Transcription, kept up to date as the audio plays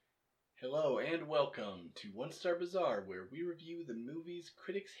Hello and welcome to One Star Bazaar, where we review the movies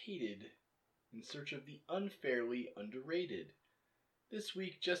critics hated in search of the unfairly underrated. This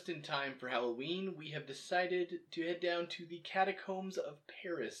week, just in time for Halloween, we have decided to head down to the catacombs of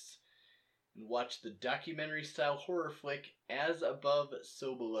Paris and watch the documentary-style horror flick As Above,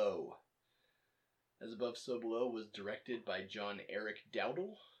 So Below. As Above, So Below was directed by John Eric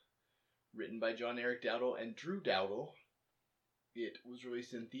Dowdle, written by John Eric Dowdle and Drew Dowdle. It was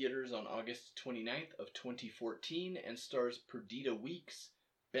released in theaters on August 29th of 2014 and stars Perdita Weeks,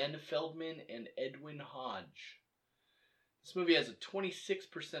 Ben Feldman, and Edwin Hodge. This movie has a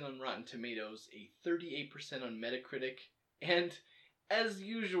 26% on Rotten Tomatoes, a 38% on Metacritic, and, as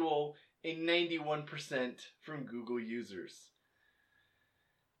usual, a 91% from Google users.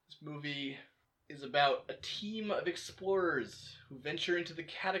 This movie is about a team of explorers who venture into the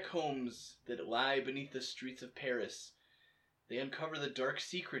catacombs that lie beneath the streets of Paris. They uncover the dark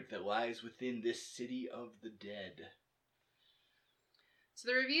secret that lies within this city of the dead. So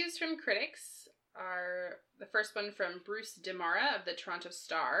the reviews from critics are the first one from Bruce Demara of the Toronto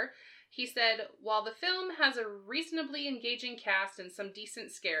Star. He said, while the film has a reasonably engaging cast and some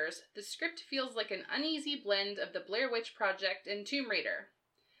decent scares, the script feels like an uneasy blend of the Blair Witch Project and Tomb Raider.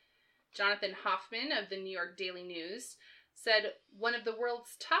 Jonathan Hoffman of the New York Daily News said, one of the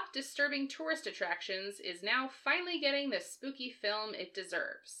world's top disturbing tourist attractions is now finally getting the spooky film it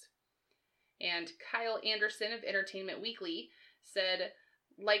deserves. And Kyle Anderson of Entertainment Weekly said,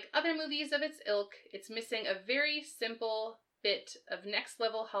 like other movies of its ilk, it's missing a very simple bit of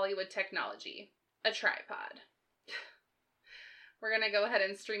next-level Hollywood technology, a tripod. We're going to go ahead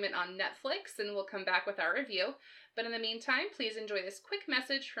and stream it on Netflix, and we'll come back with our review. But in the meantime, please enjoy this quick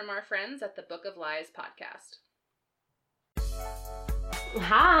message from our friends at the Book of Lies podcast.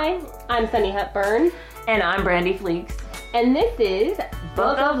 Hi, I'm Sunny Hepburn. And I'm Brandy Fleeks. And this is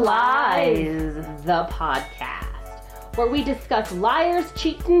Book of Lies, the podcast, where we discuss liars,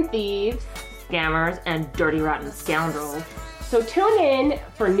 cheats, and thieves, scammers, and dirty rotten scoundrels. So tune in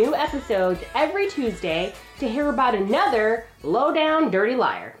for new episodes every Tuesday to hear about another low-down dirty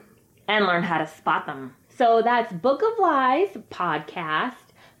liar. And learn how to spot them. So that's Book of Lies podcast.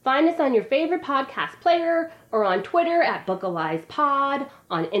 Find us on your favorite podcast player or on Twitter at Book of Lies Pod,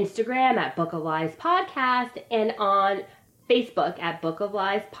 on Instagram at Book of Lies Podcast, and on Facebook at Book of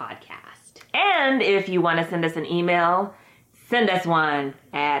Lies Podcast. And if you want to send us an email, send us one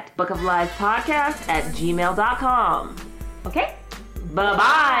at bookofliespodcast@gmail.com. Okay?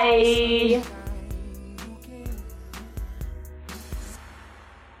 Bye-bye!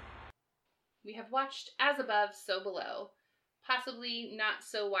 We have watched As Above, So Below. Possibly not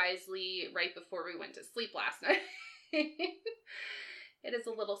so wisely right before we went to sleep last night. It is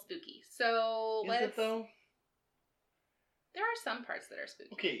a little spooky. So Is it though? There are some parts that are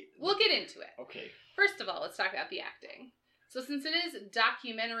spooky. Okay. We'll get into it. Okay. First of all, let's talk about the acting. So since it is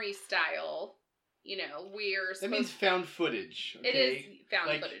documentary style, we're supposed That means found footage. Okay? It is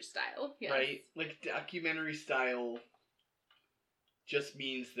found footage style. Yes. Right? Like documentary style just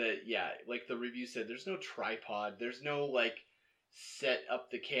means that, like the review said, there's no tripod. There's no set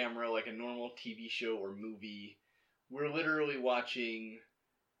up the camera like a normal TV show or movie. We're literally watching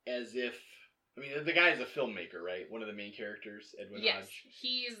as if, the guy is a filmmaker, right? One of the main characters, Edwin Yes, Hodge.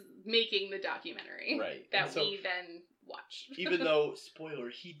 he's making the documentary. Right. That we then watch. Even though, spoiler,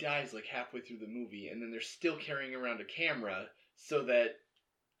 he dies halfway through the movie, and then they're still carrying around a camera so that,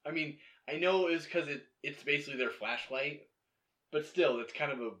 I know it was because it's basically their flashlight, but still, it's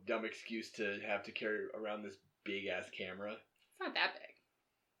kind of a dumb excuse to have to carry around this big-ass camera. It's not that big.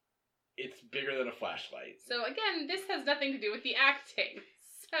 It's bigger than a flashlight. So again, this has nothing to do with the acting.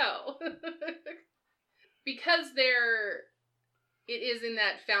 So, because it is in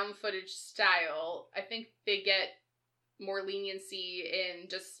that found footage style, I think they get more leniency in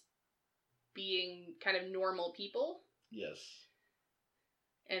just being kind of normal people. Yes.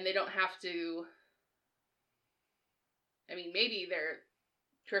 And they don't have to, maybe their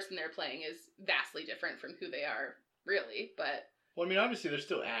person they're playing is vastly different from who they are, really, but... Well, obviously they're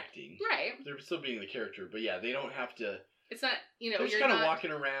still acting. Right. They're still being the character, but they don't have to... It's not, they're just kind of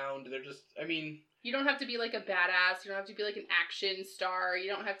walking around. They're just, You don't have to be like a badass. You don't have to be like an action star. You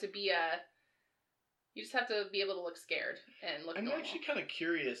don't have to be You just have to be able to look scared and look normal. I'm actually kind of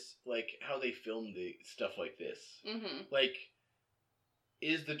curious, how they film the stuff like this. Mm-hmm.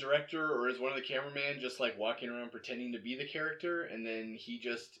 Is the director or is one of the cameramen just, walking around pretending to be the character, and then he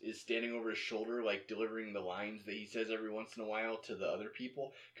just is standing over his shoulder, delivering the lines that he says every once in a while to the other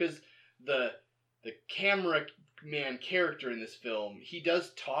people? Because the cameraman character in this film, he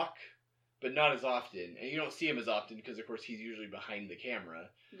does talk, but not as often. And you don't see him as often because, of course, he's usually behind the camera.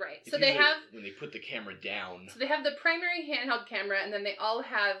 Right. It's So they usually have when they put the camera down. So they have the primary handheld camera, and then they all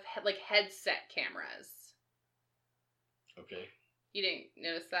have like headset cameras. Okay. You didn't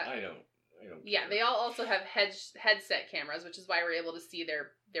notice that? I don't. Yeah, care. they all also have headset cameras, which is why we're able to see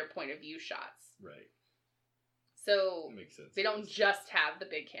their point of view shots. Right. So That makes sense. they don't just have the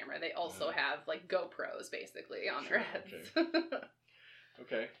big camera; they also have like GoPros basically on their heads.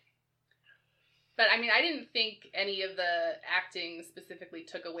 Okay. But I mean, I didn't think any of the acting specifically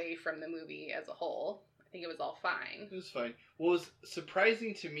took away from the movie as a whole. I think it was all fine. It was fine. What was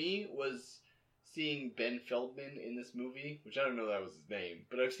surprising to me was seeing Ben Feldman in this movie, which I don't know that was his name,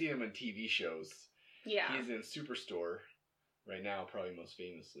 but I've seen him on TV shows. Yeah. He's in Superstore right now, probably most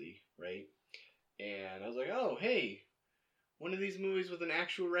famously, right? And I was like, oh, hey, one of these movies with an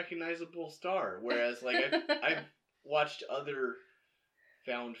actual recognizable star. Whereas, like, I've watched other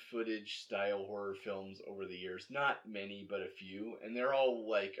found footage style horror films over the years. Not many, but a few. And they're all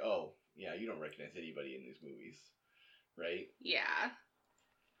like, oh, yeah, you don't recognize anybody in these movies, right? Yeah.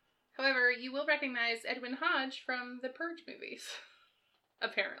 However, you will recognize Edwin Hodge from the Purge movies,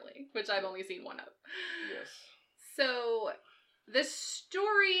 apparently, which I've only seen one of. Yes. So, the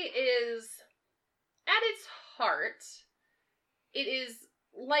story is, at its heart,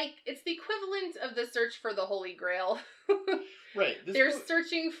 it's the equivalent of the search for the Holy Grail. Right. They're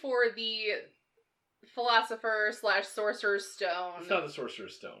searching for the philosopher/sorcerer's stone. It's not the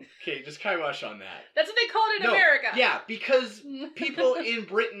Sorcerer's Stone. Okay, just kibosh on that. That's what they call it in America. Yeah, because people in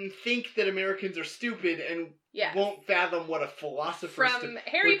Britain think that Americans are stupid and won't fathom what a philosopher's From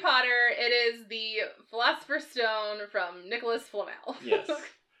Harry Potter, it is the Philosopher's Stone from Nicholas Flamel. Yes.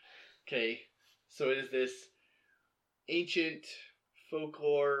 Okay, so it is this ancient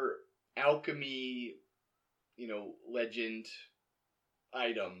folklore, alchemy, legend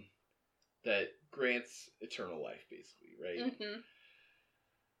item that grants eternal life, basically, right? Mm-hmm.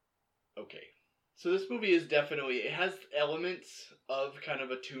 Okay. So this movie is definitely, it has elements of kind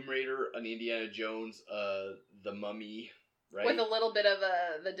of a Tomb Raider, an Indiana Jones, The Mummy, right? With a little bit of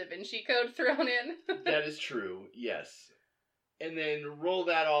the Da Vinci Code thrown in. That is true, yes. And then roll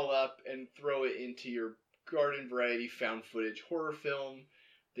that all up and throw it into your garden variety found footage horror film.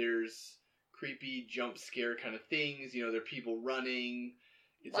 There's creepy jump scare kind of things. There are people running.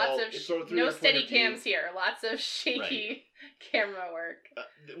 It's no steady cams here. Lots of shaky camera work.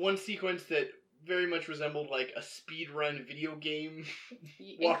 One sequence that very much resembled like a speedrun video game,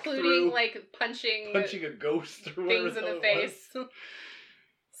 including like punching a ghost or things in the face.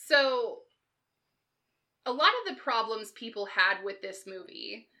 So, a lot of the problems people had with this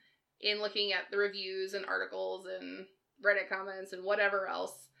movie, in looking at the reviews and articles and Reddit comments and whatever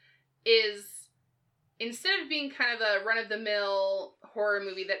else, is instead of being kind of a run-of-the-mill horror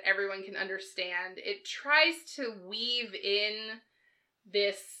movie that everyone can understand, it tries to weave in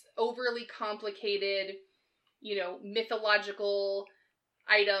this overly complicated, mythological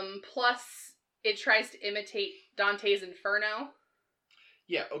item, plus it tries to imitate Dante's Inferno.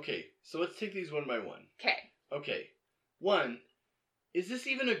 Yeah, okay. So let's take these one by one. Okay. One, is this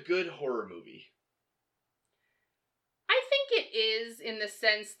even a good horror movie? I think it is, in the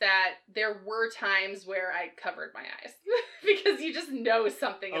sense that there were times where I covered my eyes because you just know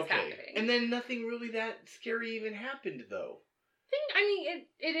something is happening. And then nothing really that scary even happened, though.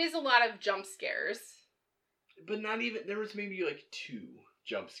 It is a lot of jump scares. But not even, there was maybe like 2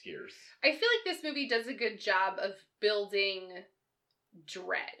 jump scares. I feel like this movie does a good job of building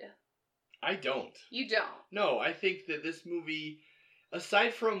dread. I don't. You don't? No, I think that this movie,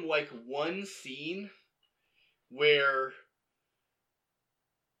 aside from like one scene where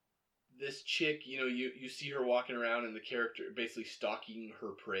this chick, you see her walking around and the character basically stalking her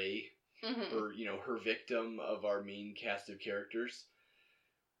prey, mm-hmm. or, her victim of our main cast of characters,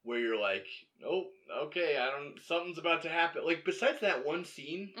 where you're like, oh, okay, something's about to happen. Like, besides that one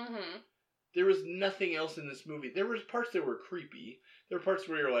scene, mm-hmm. there was nothing else in this movie. There was parts that were creepy. There were parts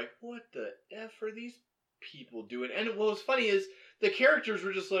where you're like, what the F are these people doing? And what was funny is the characters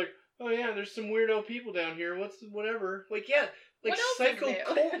were just like, oh yeah, there's some weirdo people down here. Whatever. Like, yeah, like psycho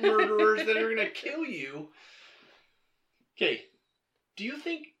cult murderers that are gonna kill you. Okay, do you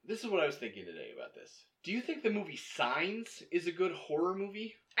think, this is what I was thinking today about this. Do you think the movie Signs is a good horror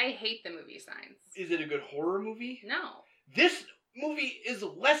movie? I hate the movie Signs. Is it a good horror movie? No. This movie is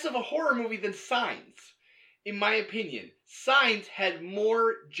less of a horror movie than Signs, in my opinion. Signs had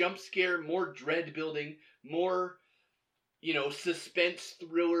more jump scare, more dread building, more, suspense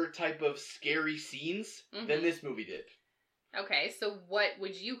thriller type of scary scenes mm-hmm. than this movie did. Okay, so what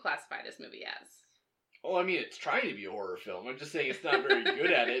would you classify this movie as? Oh, I mean, it's trying to be a horror film. I'm just saying it's not very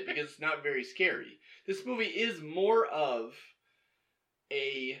good at it because it's not very scary. This movie is more of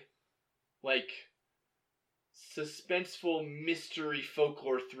a, like, suspenseful mystery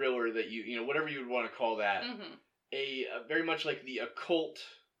folklore thriller that whatever you would want to call that. Mm-hmm. A very much like the occult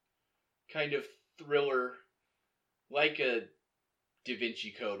kind of thriller, like a Da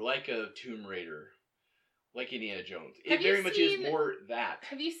Vinci Code, like a Tomb Raider, like Indiana Jones. It very much is more that.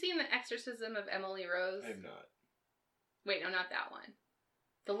 Have you seen The Exorcism of Emily Rose? I have not. Wait, no, not that one.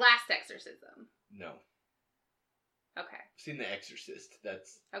 The Last Exorcism. No. Okay. I've seen The Exorcist.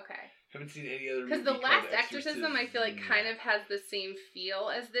 That's... Okay. Haven't seen any other movie because The Last called Exorcism, I feel like, kind of has the same feel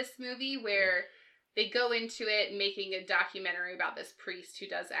as this movie, where they go into it making a documentary about this priest who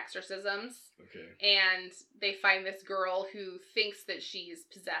does exorcisms. Okay. And they find this girl who thinks that she's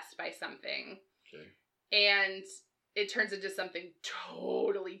possessed by something. Okay. And it turns into something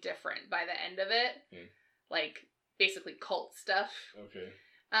totally different by the end of it. Okay. Like, basically cult stuff. Okay.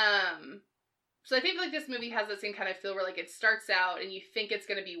 So I think like this movie has the same kind of feel where like it starts out and you think it's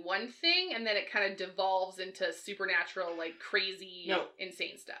going to be one thing and then it kind of devolves into supernatural, like crazy,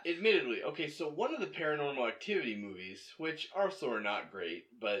 insane stuff. Admittedly, okay, so one of the Paranormal Activity movies, which also are not great,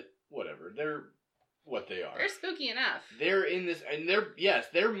 but whatever, they're what they are. They're spooky enough. They're in this, and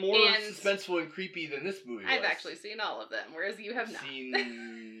they're more suspenseful and creepy than this movie was. I've actually seen all of them, whereas you have not.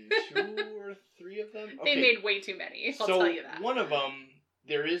 Seen 2 or 3 of them? Okay. They made way too many, I'll tell you that. One of them...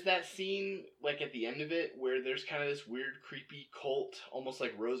 There is that scene, like, at the end of it, where there's kind of this weird, creepy cult, almost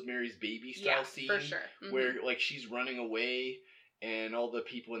like Rosemary's Baby style scene. For sure. Mm-hmm. Where, like, she's running away, and all the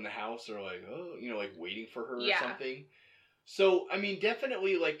people in the house are like, oh, like, waiting for her or something. So, I mean,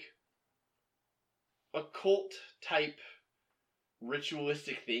 definitely, like, occult-type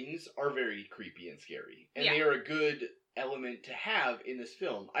ritualistic things are very creepy and scary. And they are a good element to have in this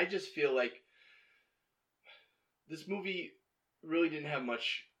film. I just feel like this movie... really didn't have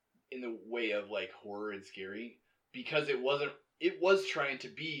much in the way of like horror and scary because it was trying to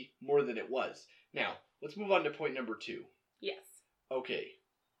be more than it was. Now, let's move on to point number 2. Yes. Okay.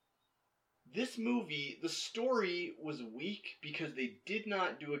 This movie, the story was weak because they did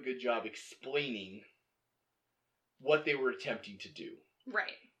not do a good job explaining what they were attempting to do.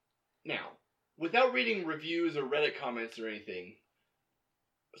 Right. Now, without reading reviews or Reddit comments or anything,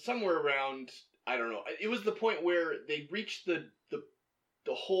 somewhere around... I don't know. It was the point where they reach the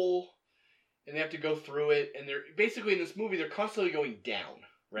hole and they have to go through it. And they're basically in this movie, they're constantly going down,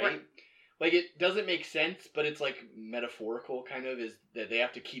 right? Like it doesn't make sense, but it's like metaphorical kind of is that they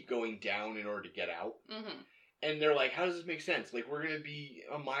have to keep going down in order to get out. Mm-hmm. And they're like, how does this make sense? Like we're going to be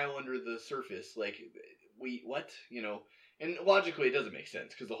a mile under the surface. Like what? And logically it doesn't make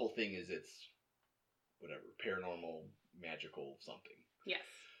sense because the whole thing is it's whatever, paranormal, magical something. Yes.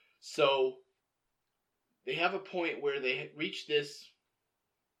 So... they have a point where they reach this,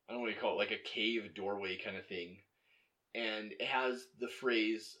 I don't know what you call it, like a cave doorway kind of thing. And it has the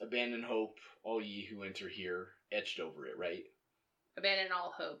phrase, abandon hope, all ye who enter here, etched over it, right? Abandon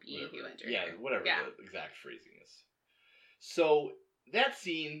all hope, ye who enter here. Yeah, whatever the exact phrasing is. So, that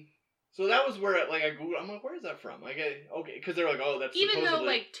scene... So that was where, like, I Googled, I'm like, where is that from? Like, okay, because they're like, oh, that's even though,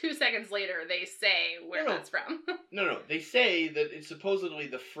 like, 2 seconds later, they say where that's from. No, they say that it's supposedly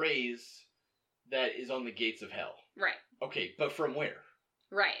the phrase... that is on the gates of hell. Right. Okay, but from where?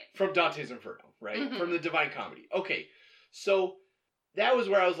 Right. From Dante's Inferno, right? Mm-hmm. From the Divine Comedy. Okay, so that was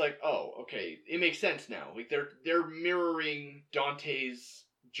where I was like, oh, okay, it makes sense now. Like they're mirroring Dante's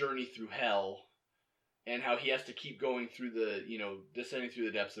journey through hell and how he has to keep going through the, descending through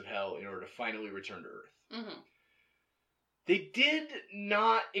the depths of hell in order to finally return to Earth. Mm-hmm. They did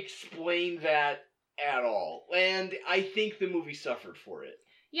not explain that at all, and I think the movie suffered for it.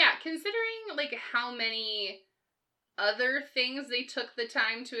 Yeah, considering, like, how many other things they took the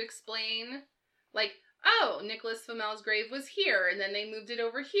time to explain. Like, oh, Nicholas Flamel's grave was here, and then they moved it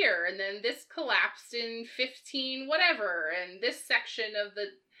over here, and then this collapsed in 15 whatever, and this section of the...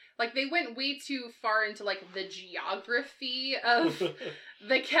 Like, they went way too far into, like, the geography of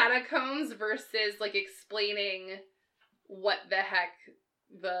the catacombs versus, like, explaining what the heck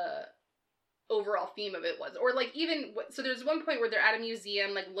the... overall theme of it was. Or, like, even... So there's one point where they're at a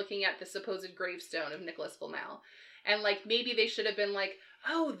museum, like, looking at the supposed gravestone of Nicholas Flamel. And, like, maybe they should have been like,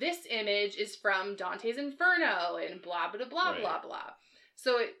 oh, this image is from Dante's Inferno, and blah, blah, blah, blah, blah.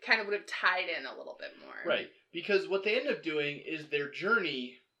 So it kind of would have tied in a little bit more. Right. Because what they end up doing is their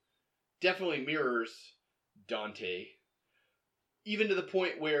journey definitely mirrors Dante. Even to the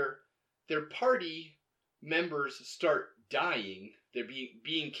point where their party members start dying... They're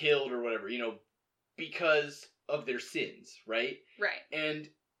being killed or whatever, because of their sins, right? Right. And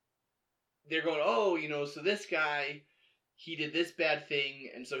they're going, oh, so this guy, he did this bad thing,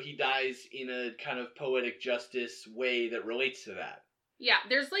 and so he dies in a kind of poetic justice way that relates to that. Yeah,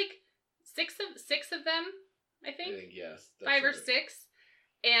 there's like six of them, I think. Yes. 5 or 6.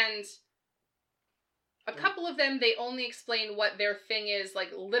 And a couple of them, they only explain what their thing is,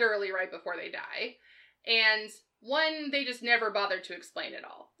 like, literally right before they die. And one, they just never bothered to explain at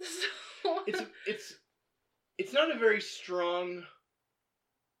all. So... It's not a very strong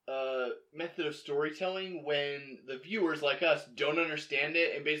method of storytelling when the viewers like us don't understand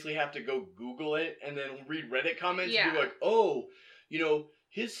it and basically have to go Google it and then read Reddit comments and be like, oh,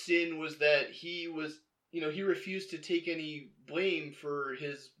 his sin was that he was, he refused to take any blame for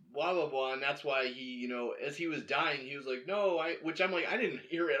his blah blah blah, and that's why he, as he was dying, he was like, no, which I'm like, I didn't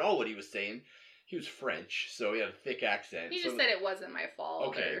hear at all what he was saying. He was French, so he had a thick accent. He just said it wasn't my fault.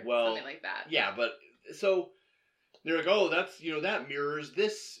 Okay, or well, something like that. Yeah, but so they're like, oh, that's, that mirrors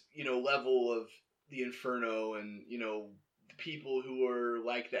this, level of the Inferno and, the people who are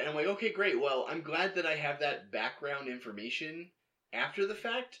like that. And I'm like, okay, great. Well, I'm glad that I have that background information after the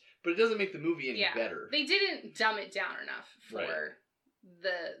fact, but it doesn't make the movie any better. They didn't dumb it down enough for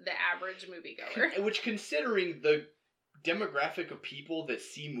the average moviegoer. Which, considering the demographic of people that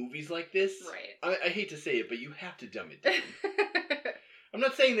see movies like this, I hate to say it, but you have to dumb it down. I'm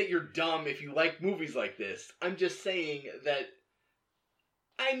not saying that you're dumb if you like movies like this. I'm just saying that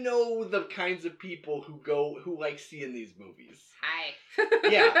I know the kinds of people who like seeing these movies. Hi.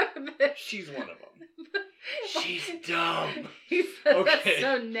 Yeah, she's one of them. She's dumb. He said that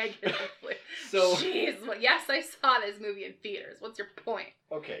so negatively. So, yes, I saw this movie in theaters. What's your point?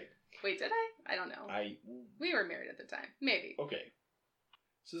 Okay. Wait, did I? I don't know. We were married at the time. Maybe. Okay.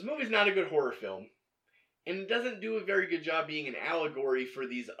 So this movie's not a good horror film. And it doesn't do a very good job being an allegory for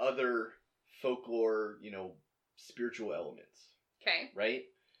these other folklore, spiritual elements. Okay. Right?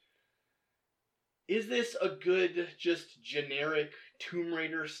 Is this a good, just generic Tomb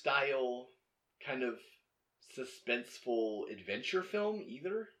Raider style kind of suspenseful adventure film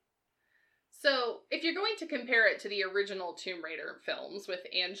either? So, if you're going to compare it to the original Tomb Raider films with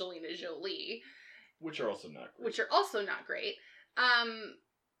Angelina Jolie, which are also not great.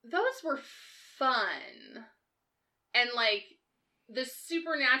 Those were fun. And, like, the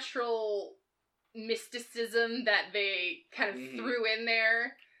supernatural mysticism that they kind of threw in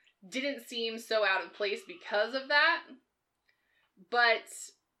there didn't seem so out of place because of that. But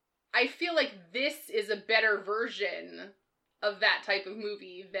I feel like this is a better version of that type of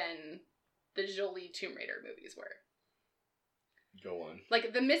movie than the Jolie Tomb Raider movies were. Go on.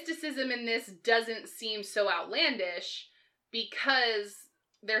 Like, the mysticism in this doesn't seem so outlandish because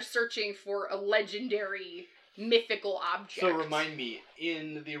they're searching for a legendary, mythical object. So remind me,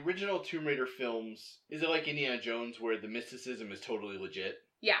 in the original Tomb Raider films, is it like Indiana Jones where the mysticism is totally legit?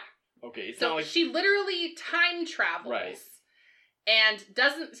 Yeah. Okay, it's so not like... she literally time travels. Right. And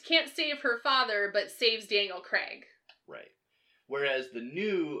can't save her father, but saves Daniel Craig. Right. Whereas the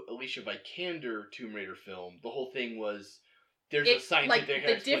new Alicia Vikander Tomb Raider film, the whole thing was there's a scientific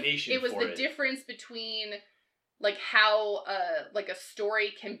explanation for it. It was the difference between like how like a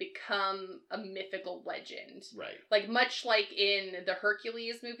story can become a mythical legend. Right. Like much like in the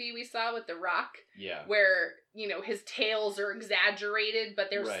Hercules movie we saw with The Rock. Yeah. Where, his tales are exaggerated, but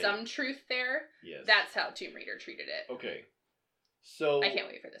there's some truth there. Yes. That's how Tomb Raider treated it. Okay. So I can't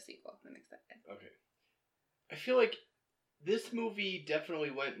wait for the sequel. I'm excited. Okay. I feel like this movie definitely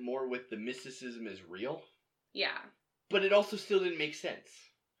went more with the mysticism is real. Yeah. But it also still didn't make sense.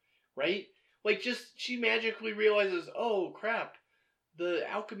 Right? Like, just, she magically realizes, oh, crap, the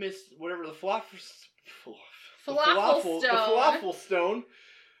alchemist, whatever, the philosopher's stone,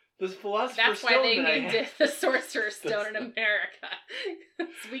 the philosopher's That's stone why they named it the Sorcerer's Stone in America.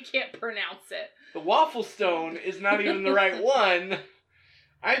 We can't pronounce it. The waffle stone is not even the right one.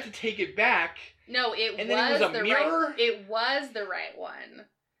 I have to take it back. No, it was the right one.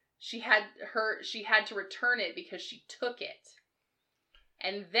 She had to return it because she took it.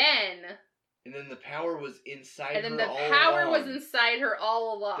 And then the power was inside her all along. And then the power was inside her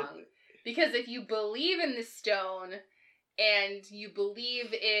all along. Because if you believe in the stone and you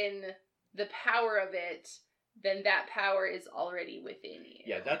believe in the power of it, then that power is already within you.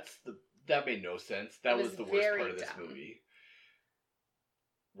 Yeah, that made no sense. That was the worst part of this movie.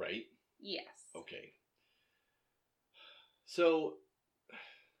 Right? Yes. Okay. So,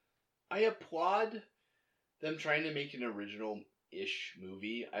 I applaud them trying to make an original-ish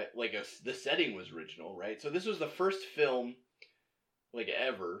movie. The setting was original, right? So this was the first film,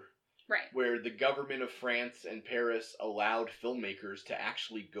 ever, right, where the government of France and Paris allowed filmmakers to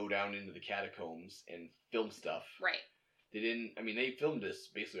actually go down into the catacombs and film stuff. Right. They didn't. I mean, they filmed this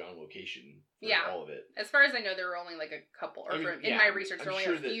basically on location. For Yeah. all of it. As far as I know, there were only like a couple, or in my research, there were only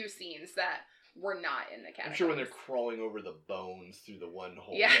a few scenes that were not in the catacombs. I'm sure when they're crawling over the bones through the one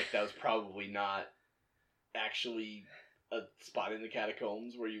hole, Yeah. like, that was probably not actually a spot in the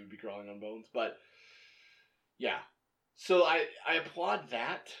catacombs where you would be crawling on bones. But yeah, so I applaud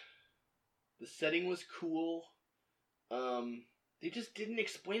that. The setting was cool. They just didn't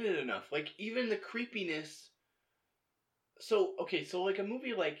explain it enough. Like, even the creepiness. So, okay, so like a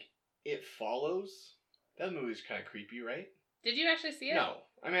movie like It Follows, that movie's kind of creepy, right? Did you actually see it? No,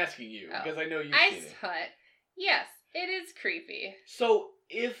 I'm asking you, Oh. because I know you've I seen it. saw it. Yes, it is creepy. So,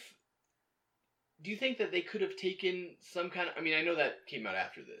 do you think that they could have taken some kind of, I mean, I know that came out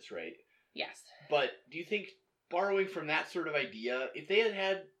after this, right? Yes. But do you think, borrowing from that sort of idea, if they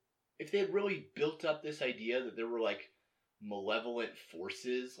had really built up this idea that there were, like, malevolent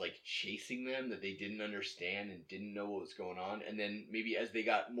forces, like, chasing them that they didn't understand and didn't know what was going on, and then maybe as they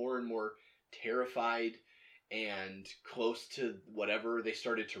got more and more terrified and close to whatever, they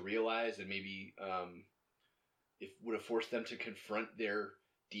started to realize, and maybe it would have forced them to confront their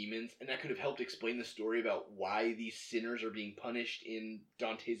demons, and that could have helped explain the story about why these sinners are being punished in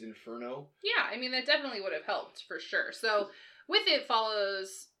Dante's Inferno. Yeah, I mean, that definitely would have helped, for sure. So, with It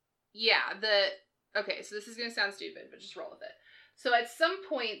Follows, yeah, okay, so this is going to sound stupid, but just roll with it. So, at some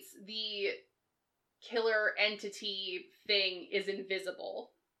points, the killer entity thing is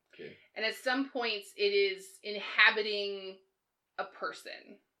invisible. Okay. And at some points, it is inhabiting a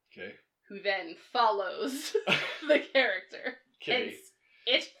person. Okay. Who then follows the character. Okay. Hence,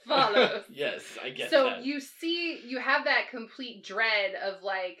 It Follows. Yes, I get so that. So you have that complete dread of,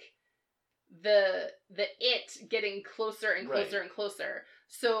 like, the it getting closer and closer and closer.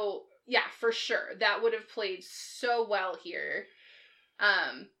 So, yeah, for sure. That would have played so well here.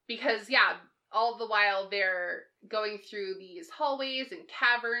 Because, yeah, all the while they're going through these hallways and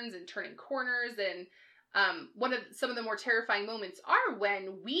caverns and turning corners, and some of the more terrifying moments are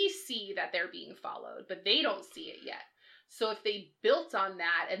when we see that they're being followed, but they don't see it yet. So if they built on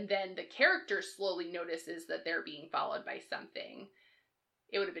that, and then the character slowly notices that they're being followed by something,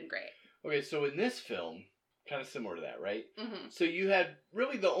 it would have been great. Okay, so in this film, kind of similar to that, right? Mm-hmm. So you had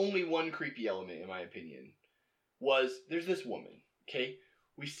really the only one creepy element, in my opinion, was there's this woman, okay?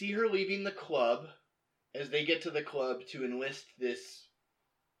 We see her leaving the club as they get to the club to enlist this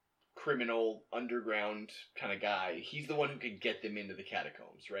criminal underground kind of guy. He's the one who can get them into the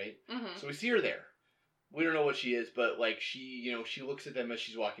catacombs, right? Mm-hmm. So we see her there. We don't know what she is, but, like, she looks at them as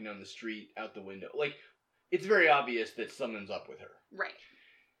she's walking down the street out the window. Like, it's very obvious that something's up with her. Right.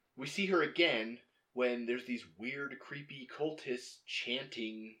 We see her again when there's these weird, creepy cultists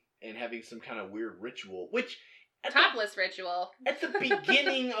chanting and having some kind of weird ritual, which... Topless ritual. At the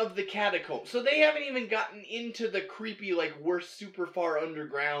beginning of the catacomb. So they haven't even gotten into the creepy, like, we're super far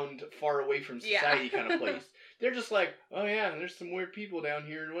underground, far away from society kind of place. They're just like, oh yeah, there's some weird people down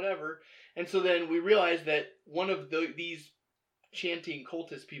here and whatever. And so then we realize that one of these chanting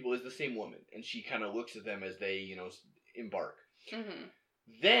cultist people is the same woman. And she kind of looks at them as they, embark. Mm-hmm.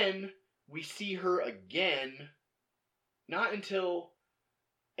 Then we see her again, not until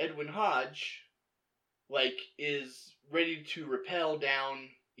Edwin Hodge, like, is ready to rappel down.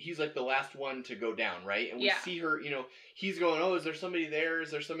 He's, like, the last one to go down, right? And we see her, he's going, oh, is there somebody there?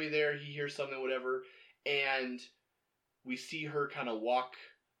 Is there somebody there? He hears something, whatever. And we see her kind of walk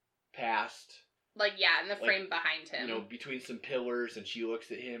past. Like, yeah, in the frame behind him. Between some pillars, and she looks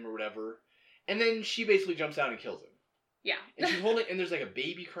at him or whatever. And then she basically jumps out and kills him. Yeah. And she's holding, and there's, like, a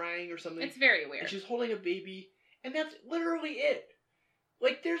baby crying or something. It's very weird. And she's holding a baby, and that's literally it.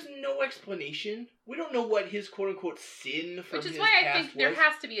 Like, there's no explanation. We don't know what his quote-unquote sin from his past was. Which is why I think there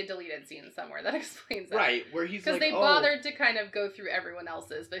has to be a deleted scene somewhere that explains that. Right, where he's like, because they bothered to kind of go through everyone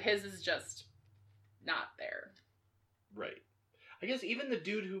else's, but his is just not there. Right. I guess even the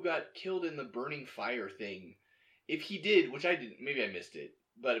dude who got killed in the burning fire thing, if he did, which I didn't, maybe I missed it,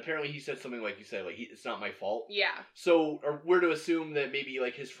 but apparently he said something like you said, like, it's not my fault. Yeah. So, we're to assume that maybe,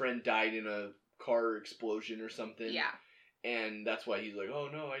 like, his friend died in a car explosion or something. Yeah. And that's why he's like, oh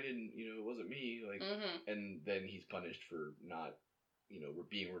no, I didn't, it wasn't me. Like, and then he's punished for not,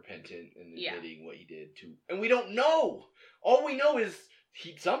 being repentant and admitting what he did to. And we don't know! All we know is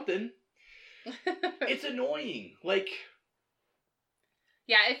he'd something. It's annoying. Like...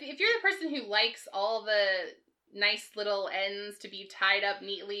 Yeah, if you're the person who likes all the nice little ends to be tied up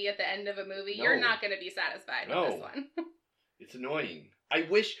neatly at the end of a movie, you're not going to be satisfied with this one. It's annoying.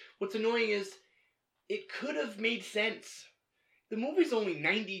 What's annoying is, it could have made sense. The movie's only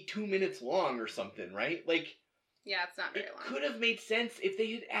 92 minutes long or something, right? Like... Yeah, it's not very long. It could have made sense if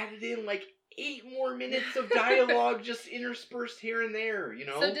they had added in, like, 8 more minutes of dialogue just interspersed here and there, you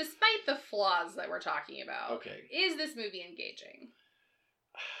know? So despite the flaws that we're talking about, Okay. is this movie engaging?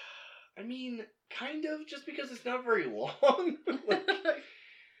 I mean, kind of, just because it's not very long. Like,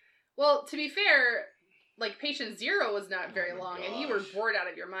 well, to be fair, like, Patient Zero was not very Oh my long, and you were gosh. bored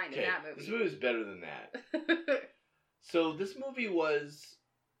out of your mind in okay, that this movie. movie is better than that. So this movie was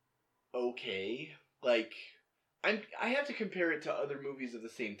okay. Like, I have to compare it to other movies of the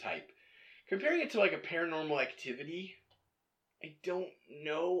same type. Comparing it to, like, a Paranormal Activity, I don't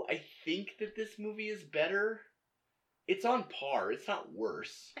know. I think that this movie is better. It's on par. It's not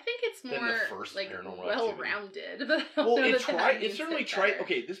worse. I think it's Than the more, first like, Paranormal well-rounded. But I don't Well, know it that tried. that It means certainly it's tried. better.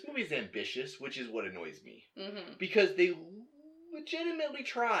 Okay, this movie is ambitious, which is what annoys me. Mm-hmm. Because they legitimately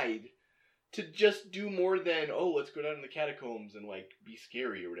tried to just do more than, oh, let's go down in the catacombs and, like, be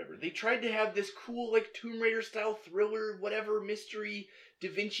scary or whatever. They tried to have this cool, like, Tomb Raider style thriller, whatever, mystery, Da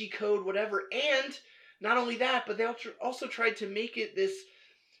Vinci Code, whatever. And not only that, but they also tried to make it this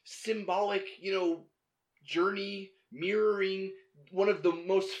symbolic, you know, journey mirroring one of the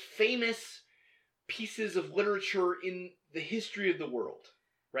most famous pieces of literature in the history of the world,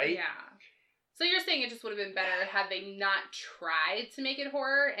 right? Yeah. So you're saying it just would have been better had they not tried to make it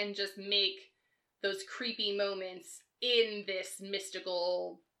horror and just make those creepy moments in this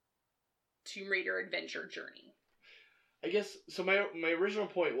mystical Tomb Raider adventure journey. I guess, so my original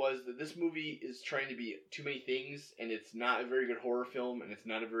point was that this movie is trying to be too many things, and it's not a very good horror film, and it's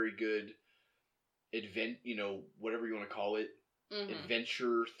not a very good whatever you want to call it, Mm-hmm.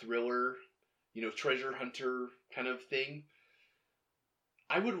 adventure, thriller, treasure hunter kind of thing.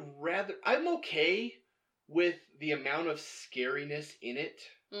 I'm okay with the amount of scariness in it.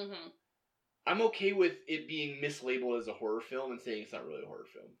 Mm-hmm. I'm okay with it being mislabeled as a horror film and saying it's not really a horror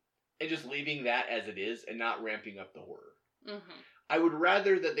film. And just leaving that as it is and not ramping up the horror. Mm-hmm. I would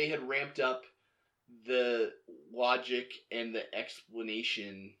rather that they had ramped up the logic and the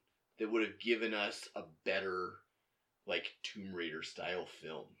explanation that would have given us a better, like, Tomb Raider style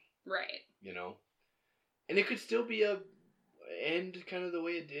film. Right. And it could still be a end kind of the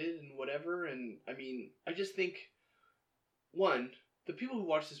way it did and whatever. And, I mean, I just think, one, the people who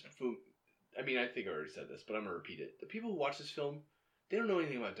watch this film, I mean, I think I already said this, but I'm going to repeat it. The people who watch this film, they don't know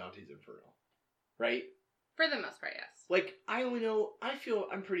anything about Dante's Inferno, right? For the most part, yes. Like, I feel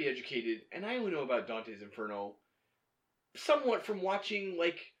I'm pretty educated, and I only know about Dante's Inferno somewhat from watching,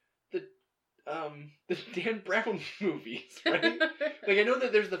 like, the Dan Brown movies, right? Like, I know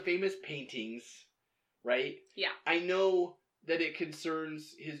that there's the famous paintings, right? Yeah. I know that it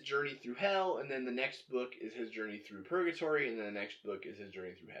concerns his journey through hell, and then the next book is his journey through purgatory, and then the next book is his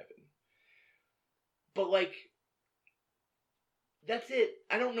journey through heaven. But, like, that's it.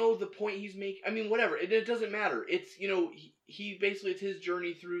 I don't know the point he's making. I mean, whatever. It doesn't matter. It's, he basically, it's his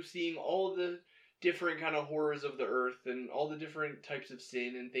journey through seeing all the different kind of horrors of the earth and all the different types of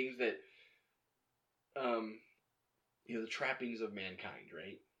sin and things that, the trappings of mankind,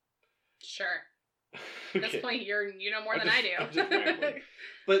 right? Sure. Okay. At this point, you know more than I do. I'm just rambling.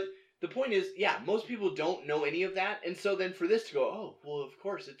 But the point is, yeah, most people don't know any of that, and so then for this to go, oh, well, of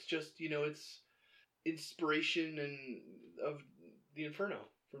course, it's just, it's inspiration and of the Inferno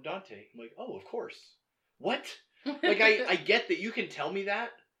from Dante. I'm like, oh, of course. What? Like, I get that you can tell me that,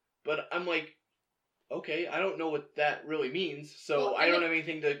 but I'm like, okay, I don't know what that really means, so Well, I don't have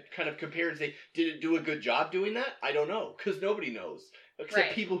anything to kind of compare and say, did it do a good job doing that? I don't know, because nobody knows, except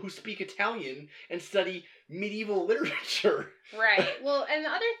Right. people who speak Italian and study medieval literature. Right. Well, and the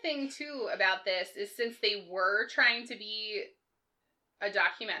other thing, too, about this is since they were trying to be a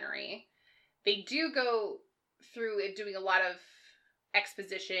documentary, they do go through it doing a lot of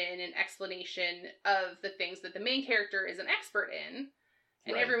exposition and explanation of the things that the main character is an expert in,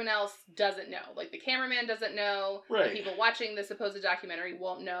 and Right. everyone else doesn't know. Like, the cameraman doesn't know, Right. the people watching the supposed documentary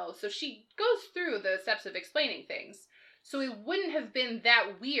won't know, so she goes through the steps of explaining things. So it wouldn't have been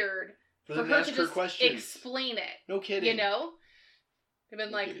that weird For for them to her ask to her just questions. explain it, No kidding. They've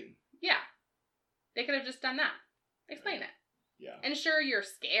been No like, kidding. yeah, they could have just done that. Explain it. Yeah. And sure, you're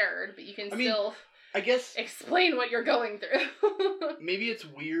scared, but you can I mean, still I guess explain what you're going through. maybe it's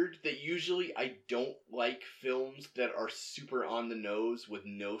weird that usually I don't like films that are super on the nose with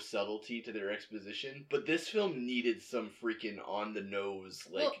no subtlety to their exposition, but this film needed some freaking on the nose,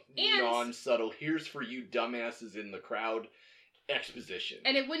 like, Well, and- non-subtle, here's for you dumbasses in the crowd exposition.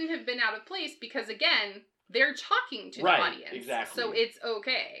 And it wouldn't have been out of place because, again, they're talking to Right, the audience. exactly. So it's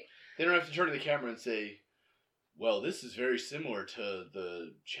okay. They don't have to turn to the camera and say, well, this is very similar to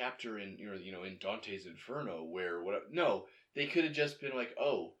the chapter in in Dante's Inferno where no, they could have just been like,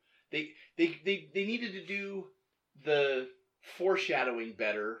 oh, they needed to do the foreshadowing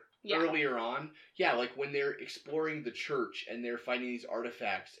better earlier on. Yeah, like when they're exploring the church and they're finding these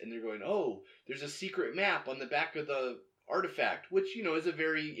artifacts and they're going, oh, there's a secret map on the back of the artifact, which, you know, is a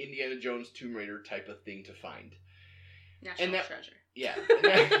very Indiana Jones Tomb Raider type of thing to find. National treasure. Yeah,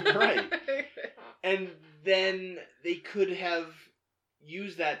 right. And then they could have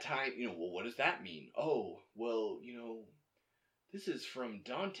used that time, you know, well, what does that mean? Oh, well, you know, this is from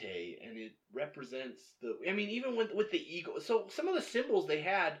Dante, and it represents even with the eagle. So some of the symbols they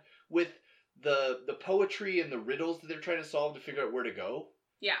had with the poetry and the riddles that they're trying to solve to figure out where to go.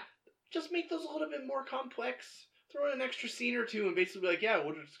 Yeah. Just make those a little bit more complex. Throw in an extra scene or two and basically be like, yeah,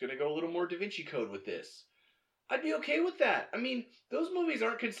 we're just going to go a little more Da Vinci Code with this. I'd be okay with that. I mean, those movies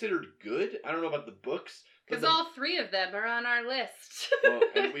aren't considered good. I don't know about the books. Because all 3 of them are on our list. Well,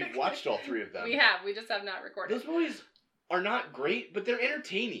 and we've watched all 3 of them. We have. We just have not recorded. Those movies are not great, but they're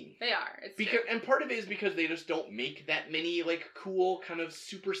entertaining. They are. It's true. And part of it is because they just don't make that many, like, cool, kind of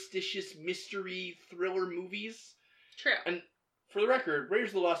superstitious mystery thriller movies. True. And for the record,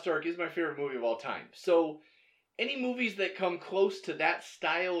 Raiders of the Lost Ark is my favorite movie of all time. So any movies that come close to that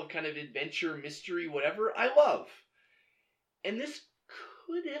style of kind of adventure, mystery, whatever, I love. And this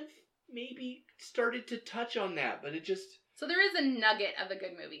could have maybe started to touch on that, but it just... So there is a nugget of a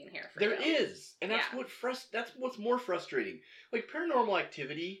good movie in here for you. There is, and that's that's what's more frustrating. Like Paranormal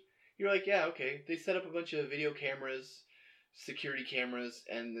Activity, you're like, yeah, okay, they set up a bunch of video cameras, security cameras,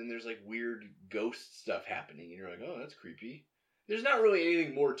 and then there's like weird ghost stuff happening, and you're like, oh, that's creepy. There's not really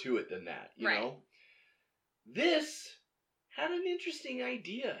anything more to it than that, you know? This had an interesting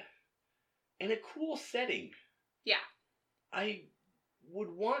idea and a cool setting. Yeah. I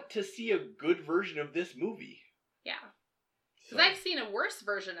would want to see a good version of this movie. Yeah. Because I've seen a worse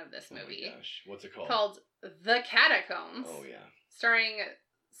version of this movie. Oh my gosh, what's it called? Called The Catacombs. Oh yeah. Starring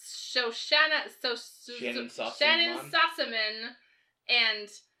Shannon Sossamon and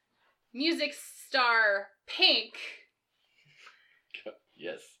music star Pink.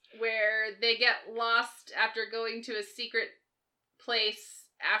 Yes. Where they get lost after going to a secret place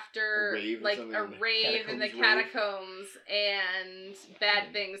after a rave in the catacombs, and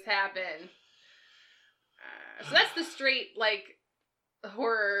bad things happen. So that's the straight, like,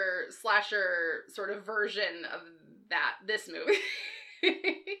 horror slasher sort of version of this movie.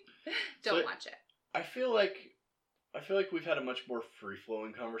 Don't watch it. I feel like we've had a much more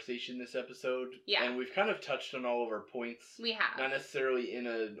free-flowing conversation this episode. Yeah. And we've kind of touched on all of our points. We have. Not necessarily in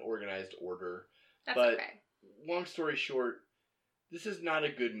an organized order. That's but okay. Long story short, this is not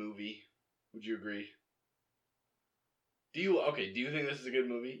a good movie. Would you agree? Do you think this is a good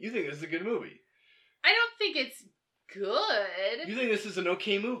movie? You think this is a good movie? I don't think it's good. You think this is an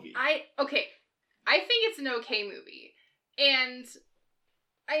okay movie? I think it's an okay movie. And,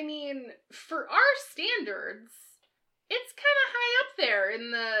 I mean, for our standards, it's kind of high up there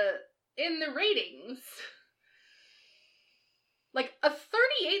in the ratings. Like, a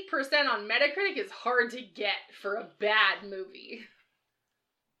 38% on Metacritic is hard to get for a bad movie.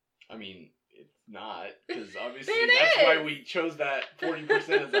 I mean, it's not, because obviously that's why we chose that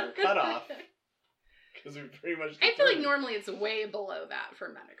 40% as our cutoff. Because we pretty much... I feel like normally it's way below that for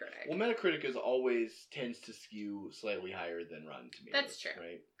Metacritic. Well, Metacritic tends to skew slightly higher than Rotten Tomatoes. That's true.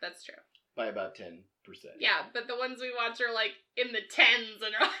 Right? That's true. By about 10%. Yeah, but the ones we watch are like in the 10s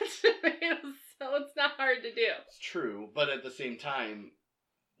and Rotten Tomatoes, so it's not hard to do. It's true, but at the same time,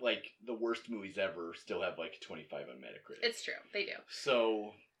 like, the worst movies ever still have like 25 on Metacritic. It's true, they do.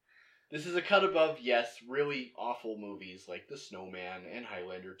 So, this is a cut above, yes, really awful movies like The Snowman and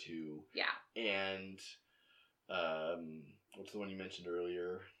Highlander 2. Yeah. And, what's the one you mentioned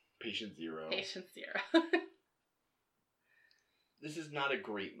earlier? Patient Zero. Patient Zero. This is not a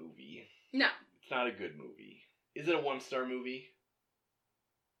great movie. No. It's not a good movie. Is it a 1-star movie?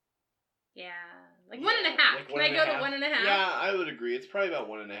 Yeah. Like 1.5. Like Can I go to 1.5? Yeah, I would agree. It's probably about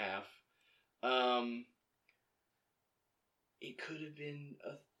 1.5. It could have been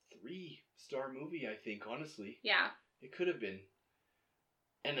a 3-star movie, I think, honestly. Yeah. It could have been.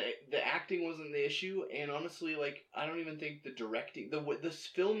 And the acting wasn't the issue, and honestly, like, I don't even think the directing, the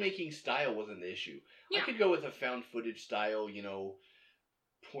filmmaking style wasn't the issue. Yeah. I could go with a found footage style, you know,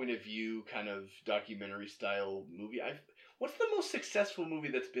 point of view kind of documentary style movie. What's the most successful movie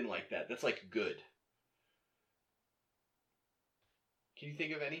that's been like that? That's like good. Can you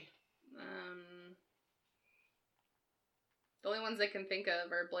think of any? The only ones I can think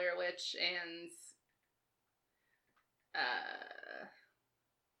of are Blair Witch and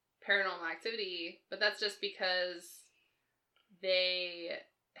Paranormal Activity, but that's just because they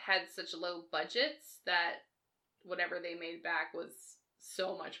had such low budgets that whatever they made back was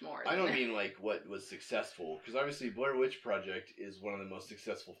so much more. I than don't that. mean like what was successful, because obviously Blair Witch Project is one of the most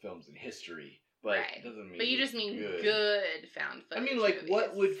successful films in history, but Right. it doesn't mean. But you just mean good found footage. I mean, like, movies.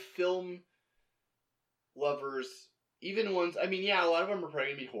 what would film lovers, even ones? I mean, yeah, a lot of them are probably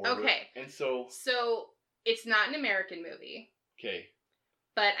gonna be horror. Okay. And so. So it's not an American movie. Okay.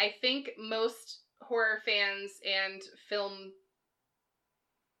 But I think most horror fans and film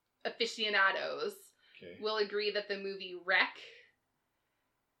aficionados will agree that the movie Rec,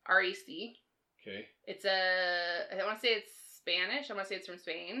 R-E-C. Okay. It's I want to say it's Spanish. I want to say it's from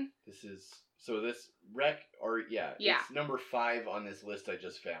Spain. This Rec, it's number 5 on this list I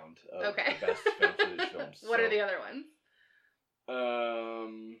just found of the best found footage films. What are the other ones?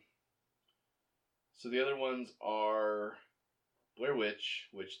 So the other ones are Blair Witch,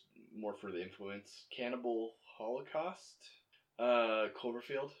 which more for the influence, Cannibal Holocaust,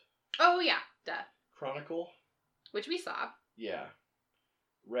 Cloverfield. Oh yeah, duh. Chronicle, which we saw. Yeah.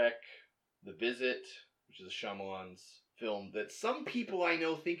 Rec, The Visit, which is a Shyamalan's film that some people I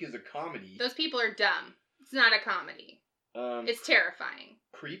know think is a comedy. Those people are dumb. It's not a comedy. It's terrifying.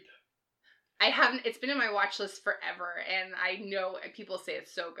 Creep. I haven't. It's been in my watch list forever, and I know people say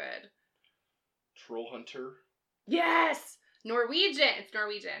it's so good. Troll Hunter. Yes, Norwegian. It's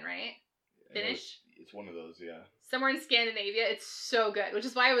Norwegian, right? Finnish. It's one of those, yeah. Somewhere in Scandinavia. It's so good, which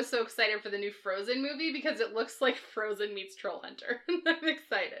is why I was so excited for the new Frozen movie, because it looks like Frozen meets Troll Hunter. I'm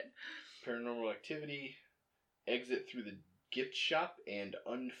excited. Paranormal Activity, Exit Through the Gift Shop, and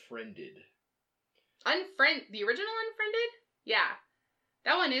Unfriended. The original Unfriended? Yeah.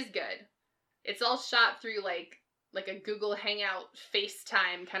 That one is good. It's all shot through like a Google Hangout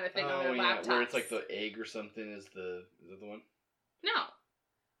FaceTime kind of thing on their laptops. Where it's like the egg or something is that the one? No.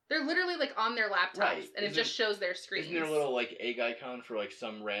 They're literally like on their laptops, right. and it just shows their screens. Isn't there a little like egg icon for like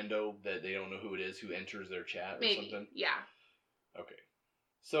some rando that they don't know who it is who enters their chat or something? Yeah. Okay.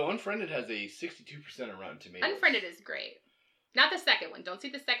 So Unfriended has a 62% on Rotten Tomatoes. Unfriended is great. Not the second one. Don't see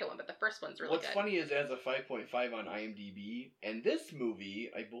the second one, but the first one's really good. What's funny is it has a 5.5 on IMDb, and this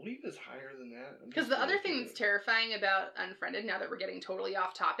movie, I believe, is higher than that. Because the other thing that's terrifying about Unfriended, now that we're getting totally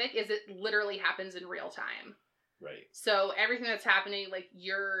off topic, is it literally happens in real time. Right. So everything that's happening,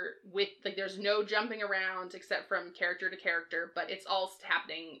 there's no jumping around except from character to character, but it's all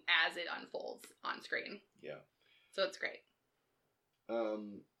happening as it unfolds on screen. Yeah. So it's great.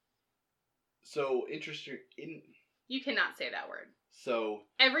 So interesting. You cannot say that word. So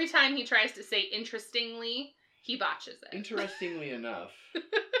every time he tries to say interestingly, he botches it. Interestingly enough,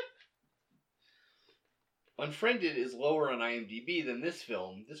 Unfriended is lower on IMDb than this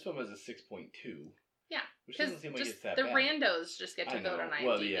film. This film has a 6.2. Yeah, which doesn't seem like it's that the bad. randos just get to vote on IMDb.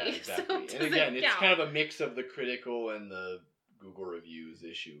 Well, yeah, exactly. So and again, it's kind of a mix of the critical and the Google reviews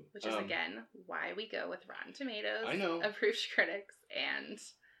issue. Which is, again, why we go with Rotten Tomatoes, I know. Approved Critics, and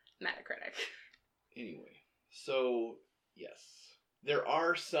Metacritic. Anyway, so, yes. There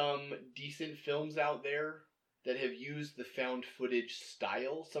are some decent films out there that have used the found footage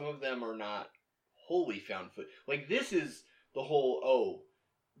style. Some of them are not wholly found footage. Like, this is the whole,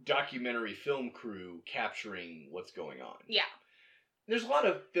 documentary film crew capturing what's going on. Yeah. There's a lot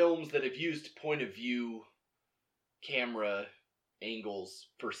of films that have used point of view camera angles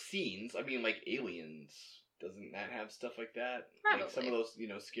for scenes. I mean, like Aliens, doesn't that have stuff like that? Probably. Like some of those,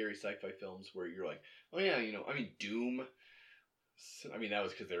 scary sci-fi films where you're like, oh yeah, Doom. I mean, that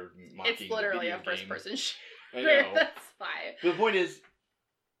was because they're mocking. It's literally a a first-person shooter. I know. That's fine. But the point is,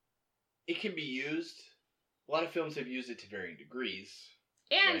 it can be used. A lot of films have used it to varying degrees.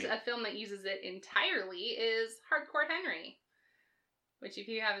 And right? a film that uses it entirely is Hardcore Henry, which, if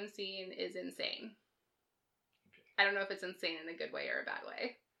you haven't seen, is insane. Okay. I don't know if it's insane in a good way or a bad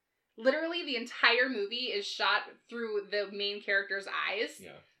way. Literally, the entire movie is shot through the main character's eyes.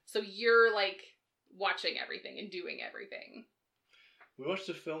 Yeah. So you're, like, watching everything and doing everything. We watched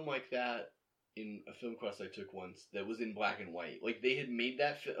a film like that in a film class I took once that was in black and white. Like, they had made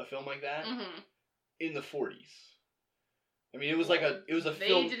a film like that in the 40s. I mean, it was like a film.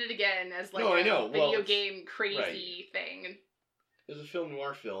 They did it again as like video game crazy thing. It was a film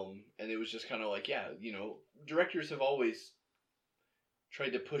noir film, and it was just kind of like, directors have always tried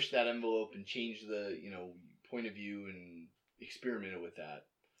to push that envelope and change the, point of view and experimented with that.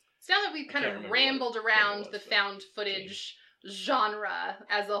 So now that we've kind of rambled around the found footage genre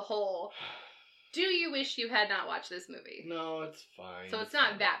as a whole, do you wish you had not watched this movie? No, it's fine. So it's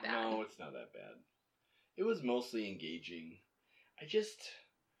not that bad. No, it's not that bad. It was mostly engaging. I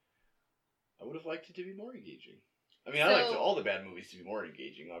would have liked it to be more engaging. I mean, I liked all the bad movies to be more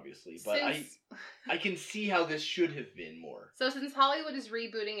engaging, obviously, but I can see how this should have been more. So since Hollywood is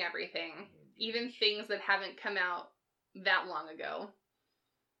rebooting everything, even things that haven't come out that long ago,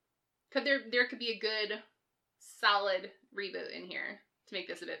 there could be a good, solid reboot in here to make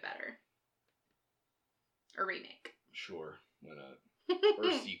this a bit better. Or remake. Sure, why not? Or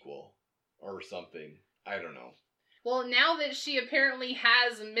a sequel. Or something. I don't know. Well, now that she apparently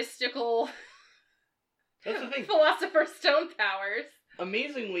has mystical That's the thing. Philosopher's Stone powers.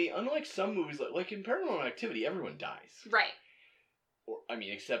 Amazingly, unlike some movies, like in Paranormal Activity, everyone dies. Right. Or, I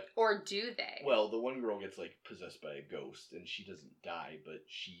mean, except... Or do they? Well, the one girl gets, like, possessed by a ghost, and she doesn't die, but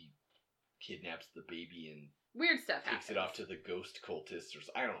she kidnaps the baby and weird stuff takes happens. it off to the ghost cultists, or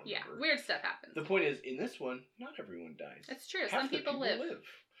I don't remember. Yeah, weird stuff happens. The point is, in this one, not everyone dies. It's true. Half Some the people live.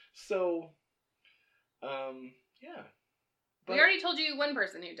 So, yeah. We already told you one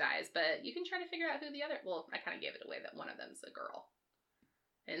person who dies, but you can try to figure out who the other... Well, I kind of gave it away that one of them's a girl.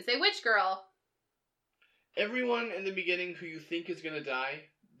 I didn't say which girl. Everyone in the beginning who you think is going to die,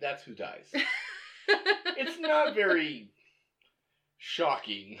 that's who dies. It's not very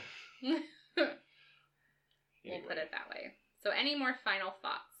shocking. We'll put it that way. So any more final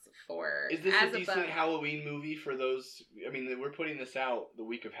thoughts for Is this As a decent Above? Halloween movie for those... I mean, we're putting this out the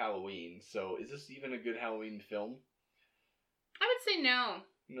week of Halloween, so is this even a good Halloween film? I would say no.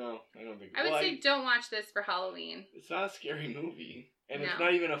 No, I don't think... I would say don't watch this for Halloween. It's not a scary movie. And No. it's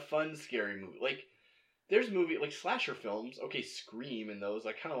not even a fun, scary movie. Like, there's movie like slasher films. Okay, Scream and those.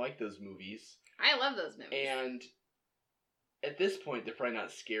 I kind of like those movies. I love those movies. And at this point, they're probably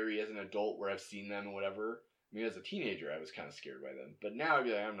not scary as an adult where I've seen them and whatever. I mean, as a teenager, I was kind of scared by them. But now I'd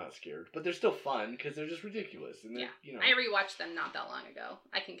be like, I'm not scared. But they're still fun because they're just ridiculous. And yeah, you know, I rewatched them not that long ago.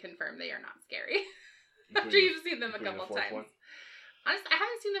 I can confirm they are not scary. After including you've seen them a including couple the fourth times. one. Honestly, I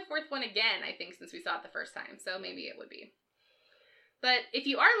haven't seen the fourth one again, I think, since we saw it the first time. So maybe it would be. But if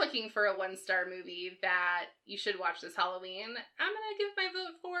you are looking for a 1-star movie that you should watch this Halloween, I'm going to give my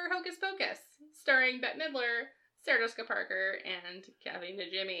vote for Hocus Pocus, starring Bette Midler, Sarah Jessica Parker, and Kathy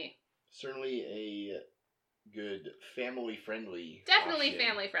Najimy. Certainly a good family-friendly Definitely option.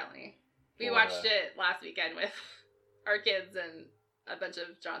 family-friendly. We For, watched it last weekend with our kids and a bunch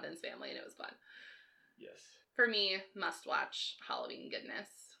of Jonathan's family, and it was fun. Yes. For me, must-watch Halloween goodness.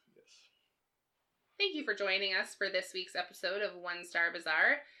 Yes. Thank you for joining us for this week's episode of 1-Star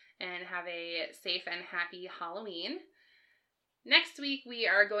Bazaar, and have a safe and happy Halloween. Next week, we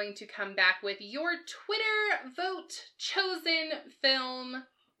are going to come back with your Twitter vote chosen film,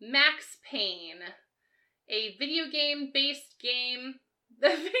 Max Payne, a video game-based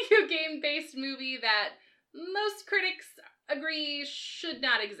movie that most critics agree should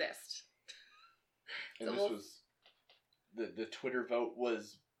not exist. And So this was the Twitter vote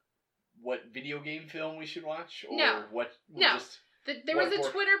was what video game film we should watch, or No. what? No. Just, There was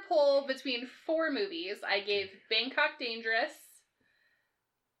a Twitter poll between 4 movies. I gave Bangkok Dangerous,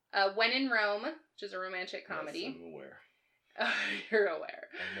 When in Rome, which is a romantic comedy. Yes, I'm aware. You're aware.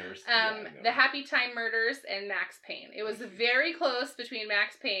 I've never seen. Yeah, I know. The Happy Time Murders and Max Payne. It was very close between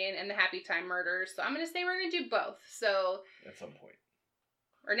Max Payne and the Happy Time Murders, so I'm going to say we're going to do both. So, At some point.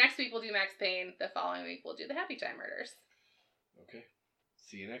 or next week we'll do Max Payne. The following week we'll do the Happy Time Murders. Okay.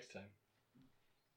 See you next time.